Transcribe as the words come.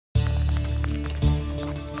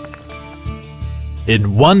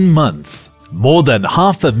In 1 month, more than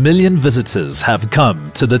 500,000 visitors have come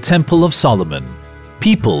to the Temple of Solomon,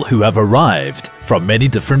 people who have arrived from many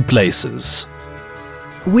different places.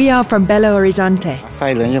 We are from Belo Horizonte,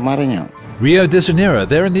 Rio de Janeiro,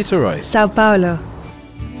 there in Niterói. Sao Paulo.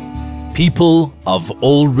 People of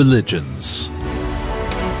all religions.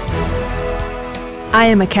 I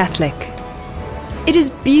am a Catholic. It is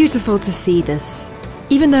beautiful to see this.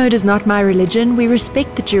 Even though it is not my religion, we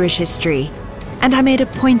respect the Jewish history, and I made a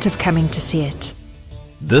point of coming to see it.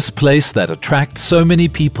 This place that attracts so many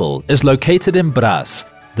people is located in Brás,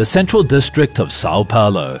 the central district of Sao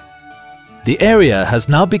Paulo. The area has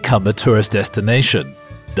now become a tourist destination.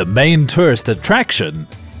 The main tourist attraction,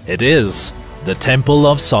 it is the Temple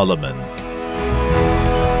of Solomon.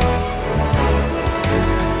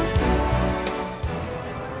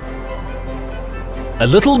 A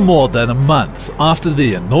little more than a month after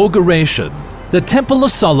the inauguration, the Temple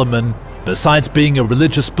of Solomon, besides being a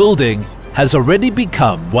religious building, has already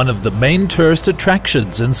become one of the main tourist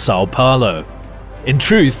attractions in Sao Paulo. In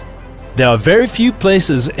truth, there are very few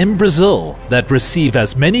places in Brazil that receive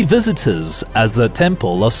as many visitors as the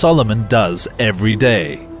Temple of Solomon does every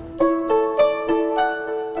day.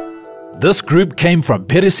 This group came from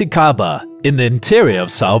Piracicaba in the interior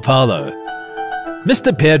of Sao Paulo.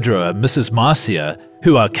 Mr. Pedro and Mrs. Marcia,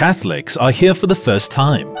 who are Catholics, are here for the first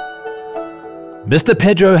time. Mr.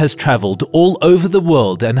 Pedro has traveled all over the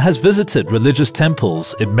world and has visited religious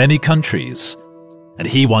temples in many countries, and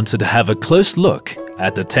he wanted to have a close look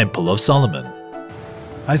at the Temple of Solomon.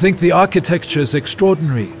 I think the architecture is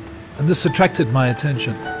extraordinary, and this attracted my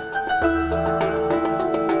attention.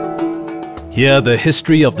 Here, the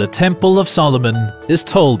history of the Temple of Solomon is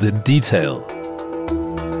told in detail.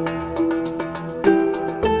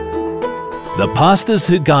 The pastors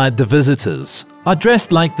who guide the visitors are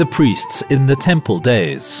dressed like the priests in the temple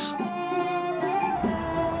days.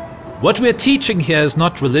 What we're teaching here is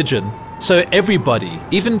not religion, so everybody,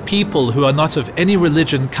 even people who are not of any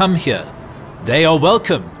religion, come here. They are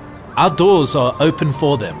welcome. Our doors are open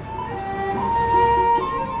for them.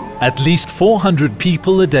 At least 400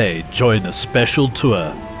 people a day join a special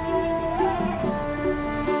tour.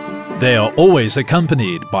 They are always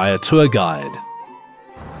accompanied by a tour guide.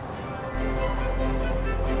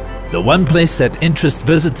 The one place that interests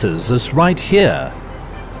visitors is right here.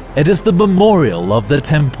 It is the memorial of the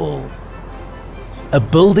temple, a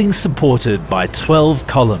building supported by 12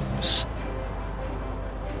 columns.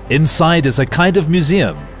 Inside is a kind of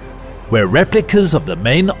museum, where replicas of the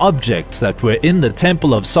main objects that were in the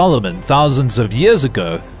Temple of Solomon thousands of years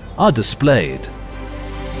ago are displayed.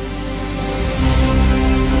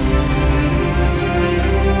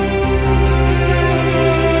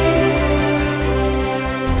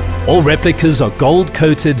 All replicas are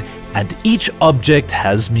gold-coated and each object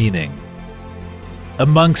has meaning.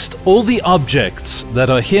 Amongst all the objects that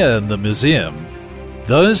are here in the museum,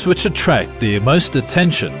 those which attract the most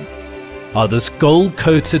attention are this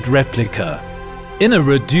gold-coated replica in a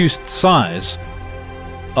reduced size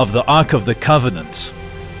of the Ark of the Covenant.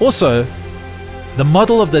 Also, the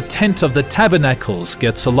model of the Tent of the Tabernacles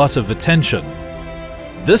gets a lot of attention.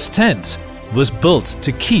 This tent was built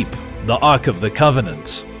to keep the Ark of the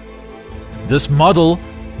Covenant. This model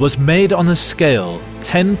was made on a scale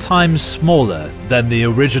 10 times smaller than the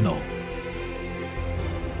original.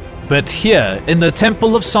 But here in the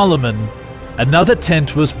Temple of Solomon, another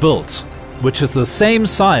tent was built, which is the same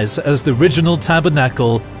size as the original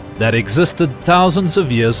tabernacle that existed thousands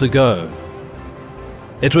of years ago.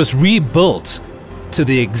 It was rebuilt to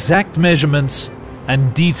the exact measurements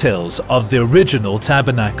and details of the original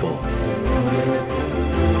tabernacle.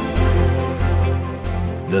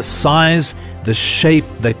 The size, the shape,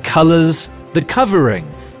 the colors, the covering,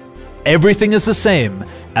 everything is the same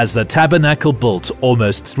as the tabernacle built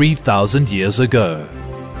almost 3,000 years ago.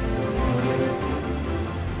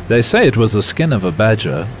 They say it was the skin of a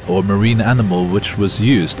badger or marine animal which was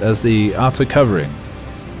used as the outer covering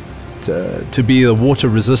to be water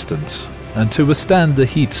resistant and to withstand the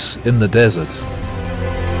heat in the desert.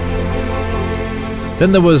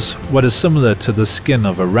 Then there was what is similar to the skin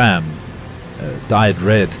of a ram, dyed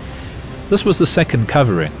red. This was the second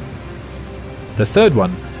covering. The third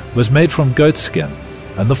one was made from goat skin,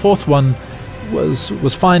 and the fourth one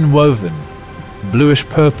was fine woven, bluish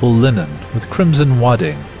purple linen with crimson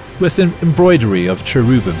wadding, with an embroidery of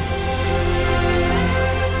cherubim.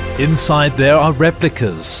 Inside there are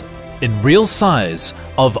replicas, in real size,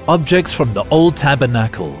 of objects from the old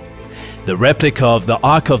tabernacle. The replica of the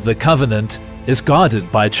Ark of the Covenant is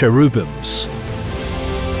guarded by cherubims.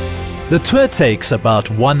 The tour takes about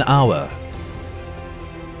 1 hour.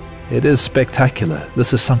 It is spectacular.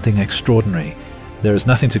 This is something extraordinary. There is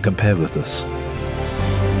nothing to compare with this.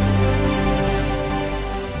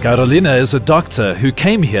 Carolina is a doctor who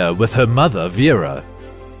came here with her mother, Vera.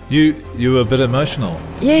 You were a bit emotional.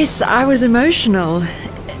 Yes, I was emotional,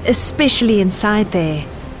 especially inside there.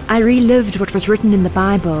 I relived what was written in the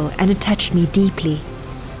Bible, and it touched me deeply.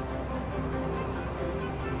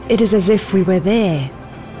 It is as if we were there.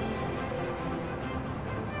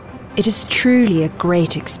 It is truly a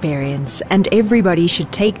great experience, and everybody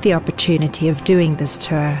should take the opportunity of doing this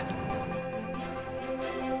tour.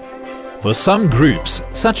 For some groups,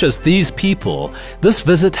 such as these people, this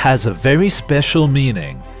visit has a very special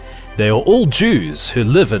meaning. They are all Jews who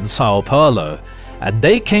live in Sao Paulo, and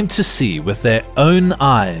they came to see with their own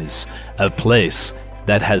eyes a place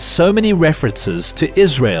that has so many references to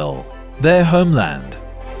Israel, their homeland.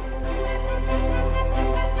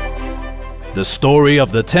 The story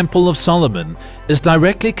of the Temple of Solomon is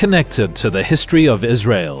directly connected to the history of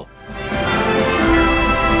Israel.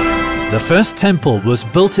 The first temple was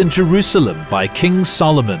built in Jerusalem by King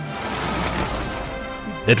Solomon.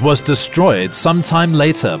 It was destroyed sometime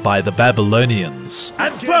later by the Babylonians.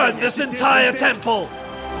 And burn this entire temple!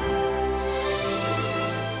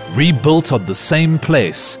 Rebuilt on the same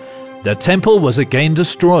place, the temple was again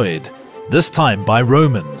destroyed, this time by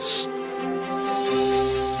Romans.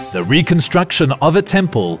 The reconstruction of a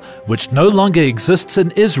temple which no longer exists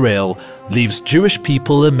in Israel leaves Jewish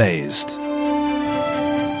people amazed.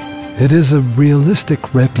 It is a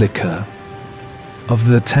realistic replica of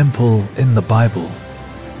the temple in the Bible.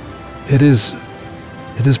 It is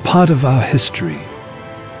part of our history.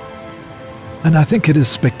 And I think it is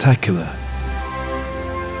spectacular.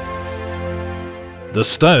 The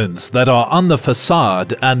stones that are on the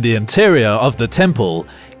facade and the interior of the temple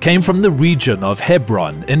came from the region of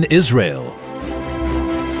Hebron in Israel.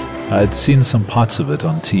 I'd seen some parts of it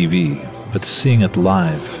on TV, but seeing it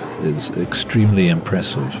live is extremely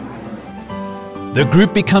impressive. The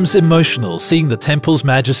group becomes emotional seeing the temple's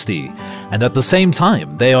majesty, and at the same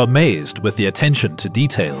time they are amazed with the attention to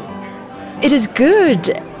detail. It is good.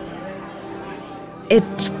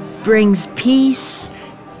 It brings peace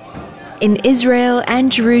in Israel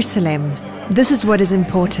and Jerusalem. This is what is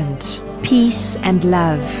important: peace and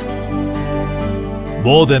love.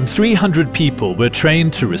 More than 300 people were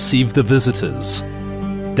trained to receive the visitors.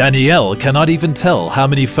 Danielle cannot even tell how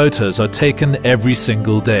many photos are taken every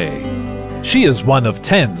single day. She is one of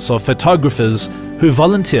tens of photographers who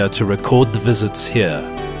volunteer to record the visits here.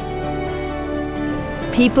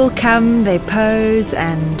 People come, they pose,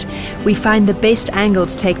 and we find the best angle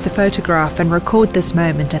to take the photograph and record this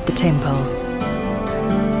moment at the temple.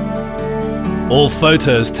 All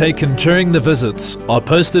photos taken during the visits are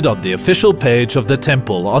posted on the official page of the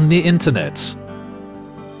temple on the internet.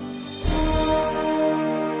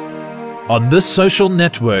 On this social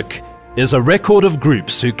network is a record of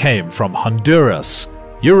groups who came from Honduras,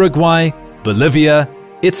 Uruguay, Bolivia,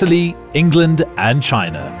 Italy, England, and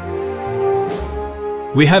China.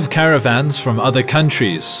 We have caravans from other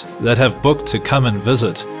countries that have booked to come and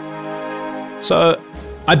visit. So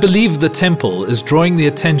I believe the temple is drawing the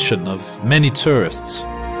attention of many tourists.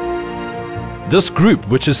 This group,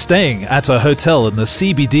 which is staying at a hotel in the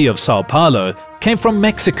CBD of Sao Paulo, came from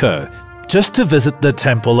Mexico just to visit the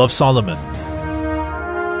Temple of Solomon.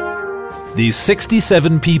 These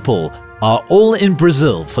 67 people are all in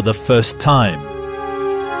Brazil for the first time.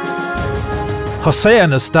 Jose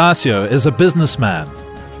Anastasio is a businessman.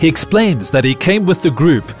 He explains that he came with the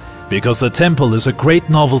group because the temple is a great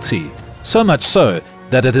novelty, so much so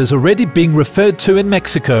that it is already being referred to in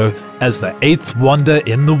Mexico as the 8th wonder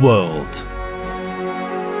in the world.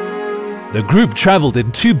 The group traveled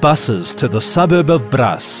in 2 buses to the suburb of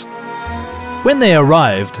Brás. When they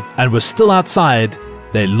arrived and were still outside,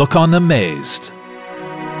 they look on amazed.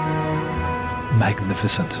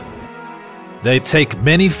 Magnificent. They take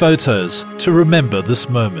many photos to remember this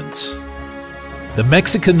moment. The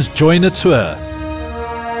Mexicans join a tour.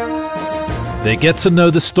 They get to know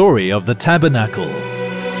the story of the tabernacle.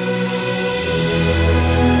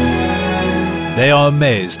 They are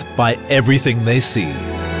amazed by everything they see.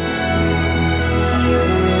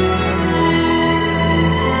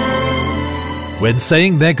 When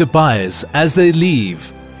saying their goodbyes as they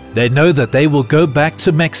leave, they know that they will go back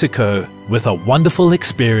to Mexico with a wonderful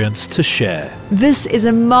experience to share. This is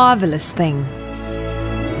a marvelous thing.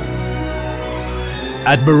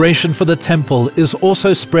 Admiration for the temple is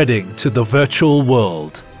also spreading to the virtual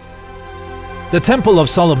world. The Temple of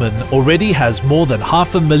Solomon already has more than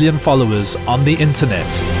 500,000 followers on the internet.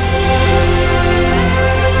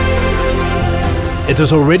 It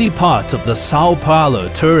is already part of the Sao Paulo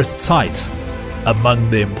tourist site, among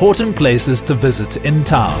the important places to visit in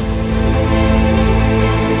town.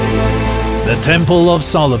 The Temple of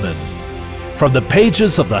Solomon. From the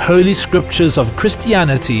pages of the Holy Scriptures of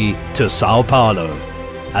Christianity to Sao Paulo.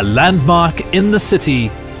 A landmark in the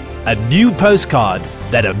city, a new postcard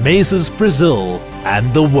that amazes Brazil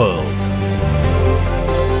and the world.